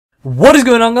What is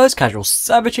going on, guys?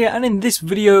 CasualSavage here, and in this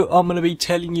video I'm going to be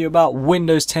telling you about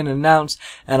Windows 10 announced,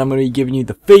 and I'm going to be giving you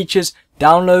the features,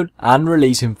 download and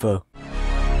release info.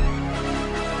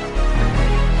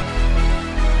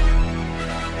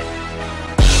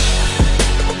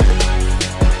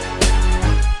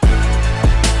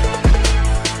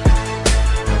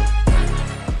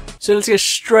 So let's get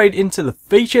straight into the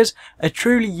features. A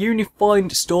truly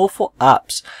unified store for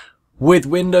apps. With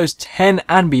Windows 10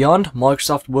 and beyond,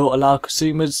 Microsoft will allow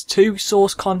consumers to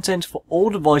source content for all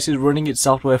devices running its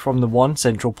software from the one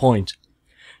central point.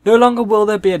 No longer will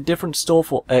there be a different store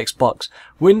for Xbox,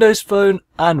 Windows Phone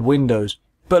and Windows,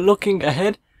 but looking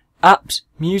ahead, apps,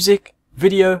 music,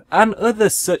 video and other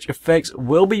such effects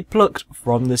will be plucked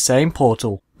from the same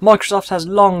portal. Microsoft has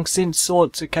long since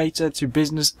sought to cater to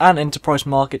business and enterprise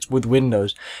markets with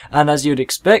Windows, and as you'd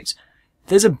expect,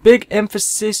 there's a big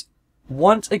emphasis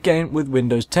once again with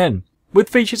Windows 10, with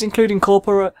features including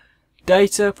corporate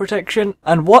data protection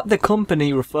and what the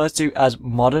company refers to as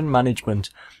modern management.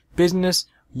 Business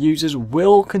users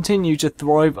will continue to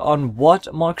thrive on what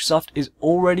Microsoft is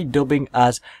already dubbing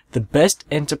as the best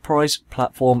enterprise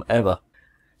platform ever.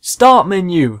 Start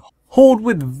menu. Hauled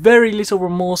with very little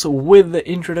remorse with the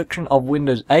introduction of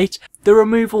Windows 8, the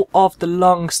removal of the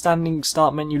long-standing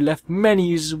start menu left many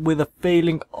users with a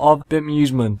feeling of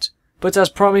bemusement. But as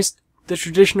promised, the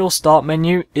traditional start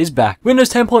menu is back.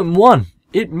 Windows 10.1.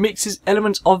 It mixes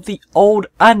elements of the old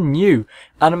and new,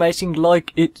 animating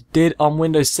like it did on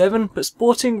Windows 7, but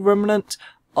sporting remnant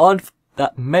of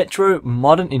that Metro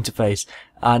modern interface.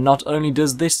 And not only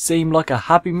does this seem like a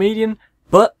happy medium,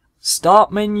 but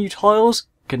start menu tiles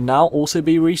can now also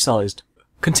be resized.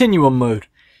 Continuum mode.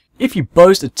 If you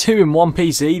boast a 2-in-1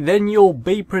 PC, then you'll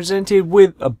be presented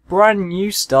with a brand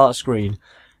new start screen.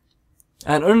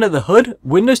 And under the hood,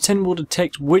 Windows 10 will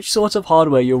detect which sort of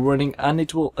hardware you're running and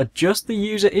it will adjust the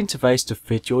user interface to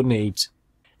fit your needs.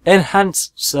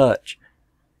 Enhanced search.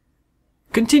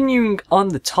 Continuing on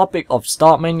the topic of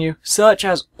start menu, search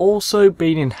has also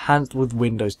been enhanced with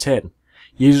Windows 10.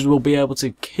 Users will be able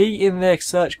to key in their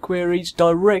search queries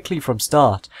directly from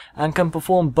start and can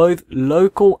perform both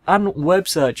local and web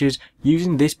searches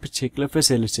using this particular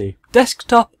facility.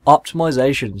 Desktop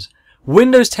optimizations.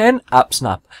 Windows 10 App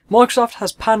Snap. Microsoft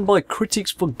has panned by critics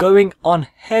for going on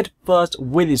head first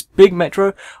with its big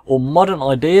Metro or modern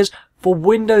ideas for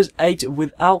Windows 8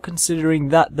 without considering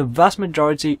that the vast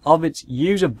majority of its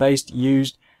user base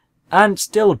used and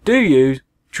still do use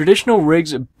traditional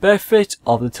rigs benefit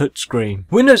of the touchscreen.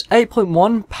 Windows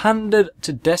 8.1 pandered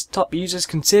to desktop users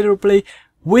considerably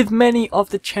with many of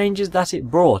the changes that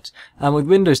it brought, and with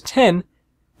Windows 10,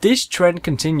 this trend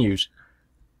continues.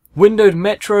 Windows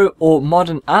Metro or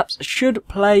modern apps should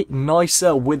play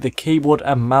nicer with the keyboard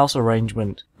and mouse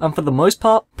arrangement, and for the most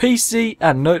part, PC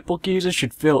and notebook users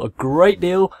should feel a great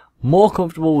deal more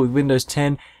comfortable with Windows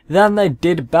 10 than they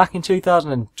did back in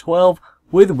 2012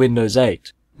 with Windows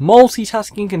 8.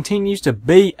 Multitasking continues to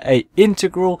be an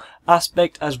integral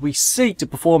aspect as we seek to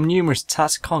perform numerous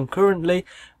tasks concurrently,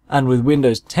 and with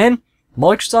Windows 10,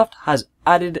 Microsoft has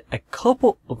added a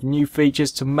couple of new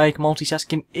features to make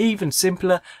multitasking even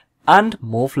simpler and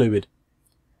more fluid.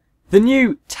 The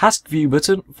new Task View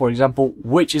button, for example,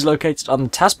 which is located on the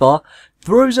taskbar,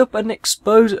 throws up an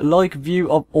expose-like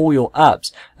view of all your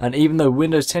apps, and even though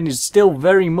Windows 10 is still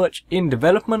very much in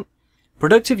development,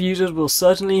 productive users will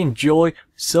certainly enjoy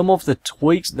some of the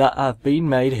tweaks that have been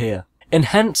made here.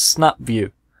 Enhanced Snap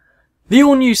View. The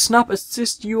all-new Snap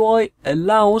Assist UI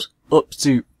allows up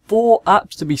to 4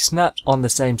 apps to be snapped on the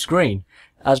same screen,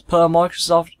 as per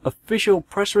Microsoft's official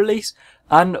press release,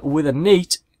 and with a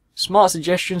neat Smart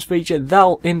Suggestions feature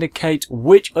that'll indicate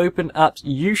which open apps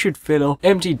you should fill up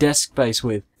empty desk space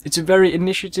with. It's a very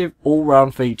initiative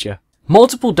all-round feature.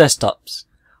 Multiple desktops.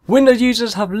 Windows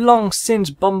users have long since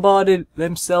bombarded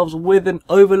themselves with an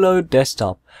overload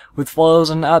desktop, with files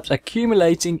and apps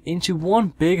accumulating into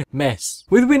one big mess.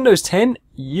 With Windows 10,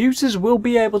 users will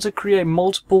be able to create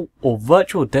multiple or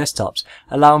virtual desktops,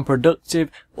 allowing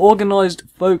productive, organized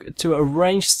folk to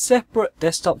arrange separate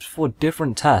desktops for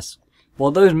different tasks,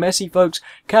 while those messy folks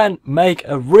can make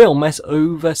a real mess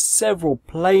over several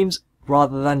planes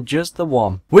rather than just the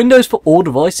one. Windows for all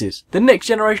devices. The next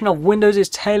generation of Windows is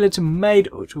tailored to made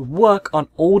to work on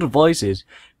all devices,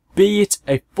 be it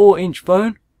a 4-inch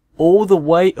phone all the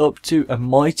way up to a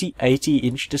mighty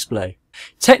 80-inch display.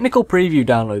 Technical preview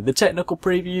download. The technical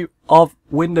preview of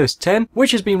Windows 10,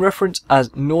 which has been referenced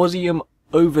as nauseam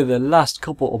over the last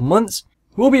couple of months,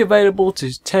 will be available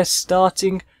to test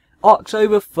starting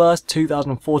October 1st,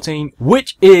 2014,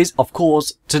 which is, of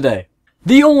course, today.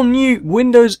 The all-new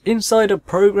Windows Insider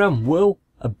program will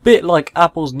a bit like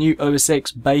Apple's new OS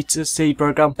X beta seed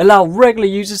program, allow regular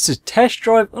users to test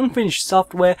drive unfinished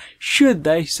software should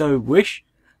they so wish.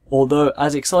 Although,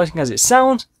 as exciting as it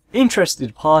sounds,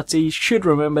 interested parties should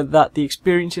remember that the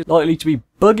experience is likely to be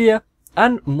buggier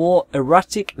and more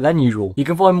erratic than usual. You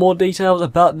can find more details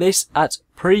about this at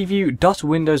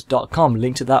preview.windows.com.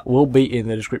 Link to that will be in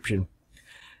the description.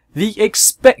 The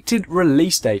expected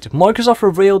release date. Microsoft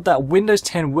revealed that Windows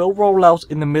 10 will roll out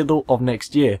in the middle of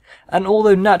next year, and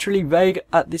although naturally vague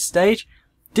at this stage,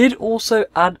 did also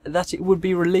add that it would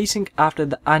be releasing after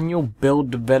the annual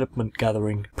build development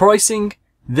gathering. Pricing,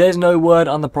 there's no word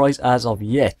on the price as of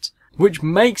yet, which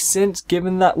makes sense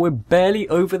given that we're barely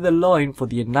over the line for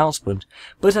the announcement,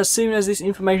 but as soon as this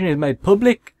information is made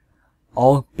public,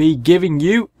 I'll be giving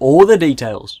you all the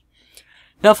details.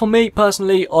 Now for me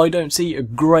personally, I don't see a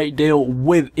great deal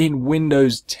within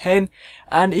Windows 10,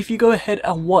 and if you go ahead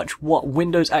and watch what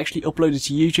Windows actually uploaded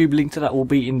to YouTube, link to that will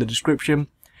be in the description.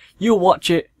 You'll watch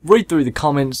it, read through the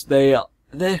comments, their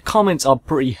comments are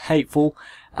pretty hateful,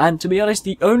 and to be honest,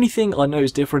 the only thing I know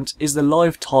is different is the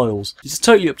live tiles. It's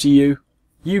totally up to you.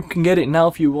 You can get it now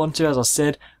if you want to, as I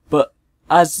said, but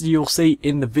as you'll see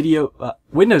in the video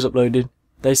Windows uploaded,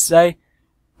 they say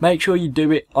make sure you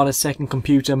do it on a second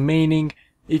computer, meaning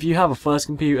if you have a first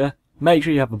computer, make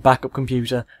sure you have a backup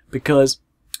computer, because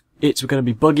it's going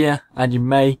to be buggier and you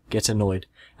may get annoyed.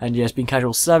 And yes, being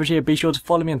CasualSavage here, be sure to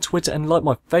follow me on Twitter and like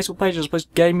my Facebook page as I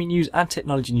post gaming news and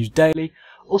technology news daily.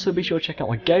 Also be sure to check out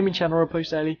my gaming channel where I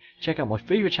post daily, check out my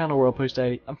FIFA channel where I post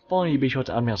daily, and finally be sure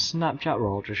to add me on Snapchat where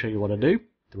I'll just show you what I do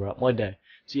throughout my day.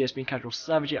 So yes, being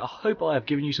CasualSavage here, I hope I have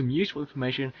given you some useful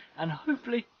information and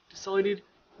hopefully decided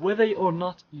whether or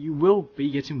not you will be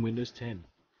getting Windows 10.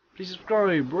 Please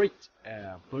subscribe, rate,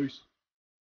 and post.